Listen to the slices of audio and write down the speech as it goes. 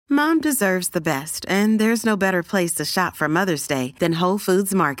Mom deserves the best, and there's no better place to shop for Mother's Day than Whole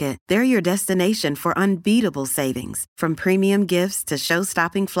Foods Market. They're your destination for unbeatable savings, from premium gifts to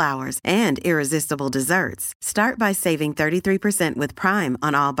show-stopping flowers and irresistible desserts. Start by saving 33% with Prime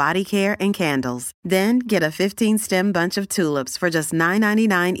on all body care and candles. Then get a 15-stem bunch of tulips for just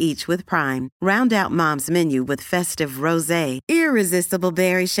 $9.99 each with Prime. Round out Mom's menu with festive rosé, irresistible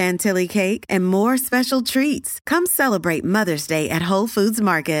berry chantilly cake, and more special treats. Come celebrate Mother's Day at Whole Foods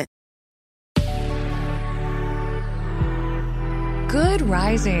Market. Good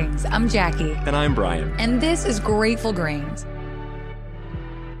risings. I'm Jackie. And I'm Brian. And this is Grateful Grains.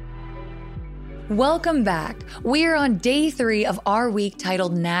 Welcome back. We're on day 3 of our week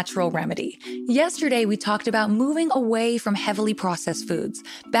titled Natural Remedy. Yesterday, we talked about moving away from heavily processed foods,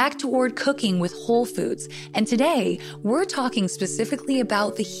 back toward cooking with whole foods. And today, we're talking specifically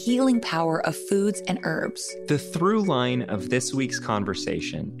about the healing power of foods and herbs. The through line of this week's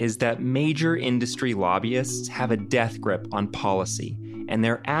conversation is that major industry lobbyists have a death grip on policy, and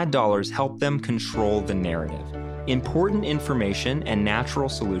their ad dollars help them control the narrative. Important information and natural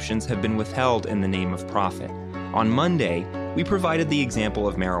solutions have been withheld in the name of profit. On Monday, we provided the example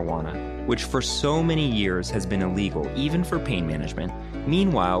of marijuana, which for so many years has been illegal, even for pain management.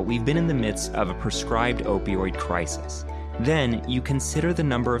 Meanwhile, we've been in the midst of a prescribed opioid crisis. Then you consider the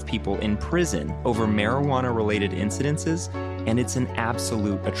number of people in prison over marijuana-related incidences, and it's an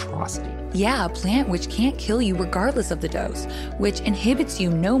absolute atrocity. Yeah, a plant which can't kill you regardless of the dose, which inhibits you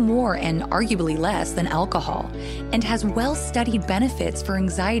no more and arguably less than alcohol, and has well-studied benefits for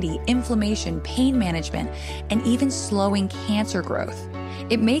anxiety, inflammation, pain management, and even slowing cancer growth.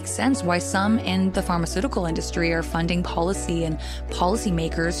 It makes sense why some in the pharmaceutical industry are funding policy and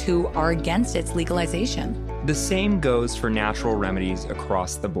policymakers who are against its legalization. The same goes for natural remedies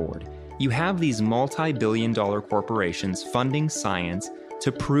across the board. You have these multi-billion-dollar corporations funding science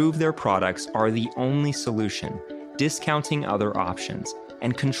to prove their products are the only solution, discounting other options,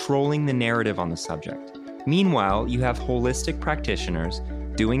 and controlling the narrative on the subject. Meanwhile, you have holistic practitioners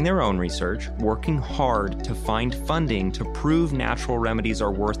doing their own research, working hard to find funding to prove natural remedies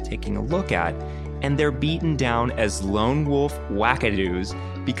are worth taking a look at, and they're beaten down as lone wolf wackadoos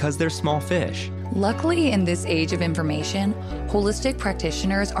because they're small fish. Luckily, in this age of information, holistic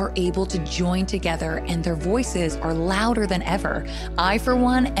practitioners are able to join together and their voices are louder than ever. I, for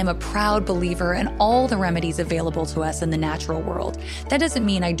one, am a proud believer in all the remedies available to us in the natural world. That doesn't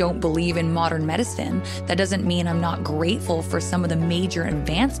mean I don't believe in modern medicine. That doesn't mean I'm not grateful for some of the major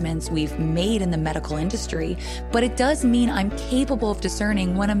advancements we've made in the medical industry, but it does mean I'm capable of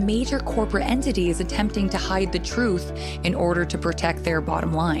discerning when a major corporate entity is attempting to hide the truth in order to protect their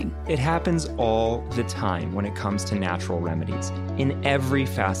bottom line. It happens all the time when it comes to natural remedies, in every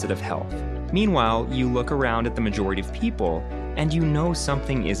facet of health. Meanwhile, you look around at the majority of people, and you know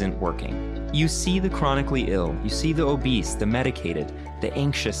something isn't working. You see the chronically ill, you see the obese, the medicated, the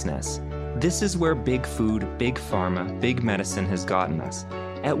anxiousness. This is where big food, big pharma, big medicine has gotten us.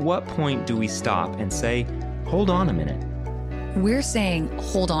 At what point do we stop and say, hold on a minute? We're saying,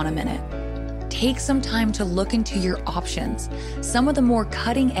 hold on a minute. Take some time to look into your options. Some of the more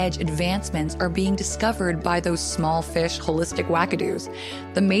cutting-edge advancements are being discovered by those small fish holistic wackadoos.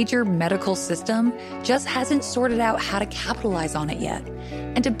 The major medical system just hasn't sorted out how to capitalize on it yet.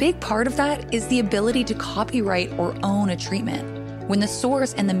 And a big part of that is the ability to copyright or own a treatment. When the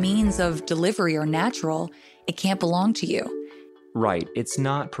source and the means of delivery are natural, it can't belong to you. Right, it's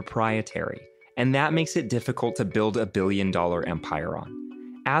not proprietary. And that makes it difficult to build a billion-dollar empire on.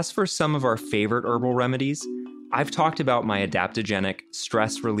 As for some of our favorite herbal remedies, I've talked about my adaptogenic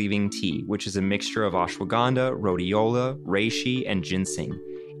stress-relieving tea, which is a mixture of ashwagandha, rhodiola, reishi, and ginseng.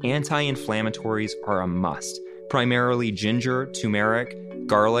 Anti-inflammatories are a must, primarily ginger, turmeric,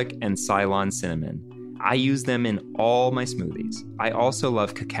 garlic, and Ceylon cinnamon. I use them in all my smoothies. I also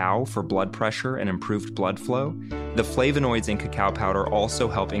love cacao for blood pressure and improved blood flow. The flavonoids in cacao powder also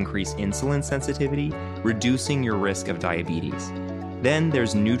help increase insulin sensitivity, reducing your risk of diabetes. Then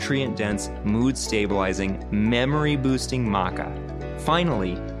there's nutrient-dense, mood-stabilizing, memory-boosting maca.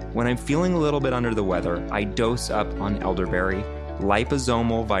 Finally, when I'm feeling a little bit under the weather, I dose up on elderberry,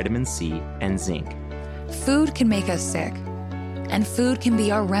 liposomal vitamin C, and zinc. Food can make us sick, and food can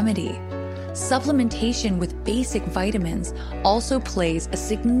be our remedy. Supplementation with basic vitamins also plays a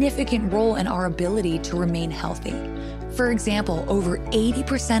significant role in our ability to remain healthy. For example, over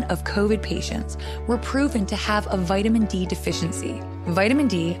 80% of COVID patients were proven to have a vitamin D deficiency. Vitamin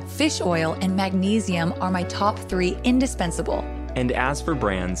D, fish oil, and magnesium are my top 3 indispensable. And as for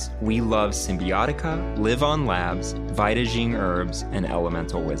brands, we love Symbiotica, Live On Labs, Vitaging Herbs, and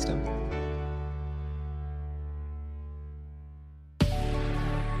Elemental Wisdom.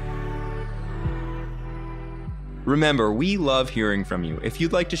 Remember, we love hearing from you. If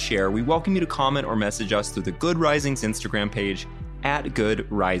you'd like to share, we welcome you to comment or message us through the Good Risings Instagram page at Good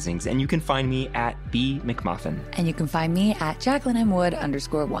Risings, and you can find me at B McMuffin. And you can find me at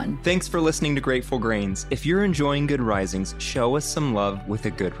JacquelineMWood_1. Thanks for listening to Grateful Grains. If you're enjoying Good Risings, show us some love with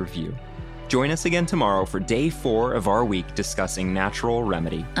a good review. Join us again tomorrow for day 4 of our week discussing natural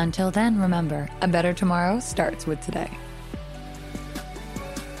remedy. Until then, remember, a better tomorrow starts with today.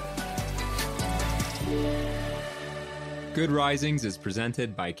 Good Risings is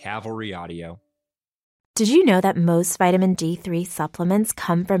presented by Cavalry Audio. Did you know that most vitamin D3 supplements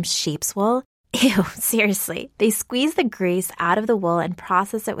come from sheep's wool? Ew, seriously. They squeeze the grease out of the wool and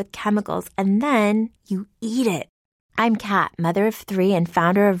process it with chemicals, and then you eat it. I'm Kat, mother of 3 and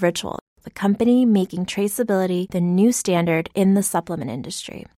founder of Ritual, the company making traceability the new standard in the supplement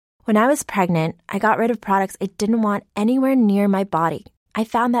industry. When I was pregnant, I got rid of products I didn't want anywhere near my body. I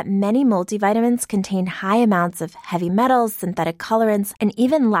found that many multivitamins contain high amounts of heavy metals, synthetic colorants, and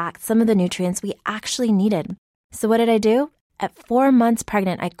even lacked some of the nutrients we actually needed. So what did I do? At 4 months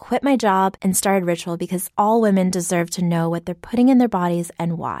pregnant, I quit my job and started Ritual because all women deserve to know what they're putting in their bodies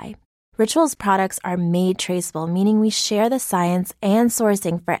and why. Ritual's products are made traceable, meaning we share the science and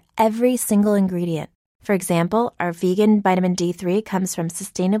sourcing for every single ingredient. For example, our vegan vitamin D3 comes from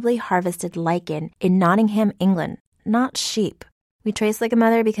sustainably harvested lichen in Nottingham, England, not sheep. We trace like a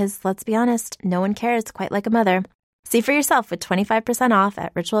mother because, let's be honest, no one cares quite like a mother. See for yourself with 25% off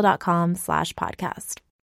at ritual.com/podcast.